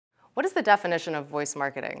What is the definition of voice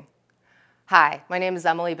marketing? Hi, my name is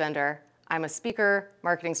Emily Bender. I'm a speaker,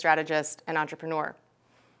 marketing strategist, and entrepreneur.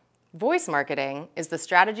 Voice marketing is the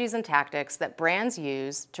strategies and tactics that brands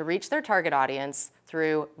use to reach their target audience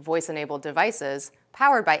through voice-enabled devices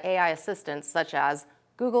powered by AI assistants such as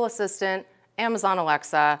Google Assistant, Amazon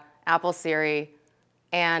Alexa, Apple Siri,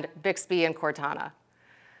 and Bixby and Cortana.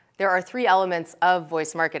 There are three elements of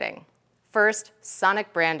voice marketing. First,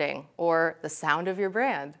 sonic branding, or the sound of your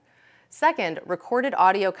brand. Second, recorded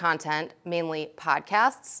audio content, mainly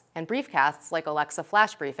podcasts and briefcasts like Alexa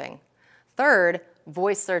Flash Briefing. Third,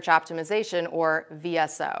 voice search optimization, or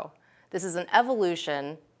VSO. This is an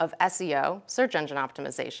evolution of SEO, search engine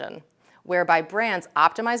optimization, whereby brands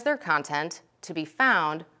optimize their content to be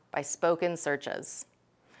found by spoken searches.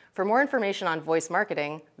 For more information on voice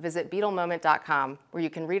marketing, visit BeetleMoment.com, where you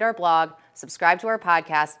can read our blog, subscribe to our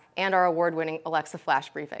podcast, and our award-winning Alexa Flash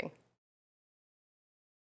Briefing.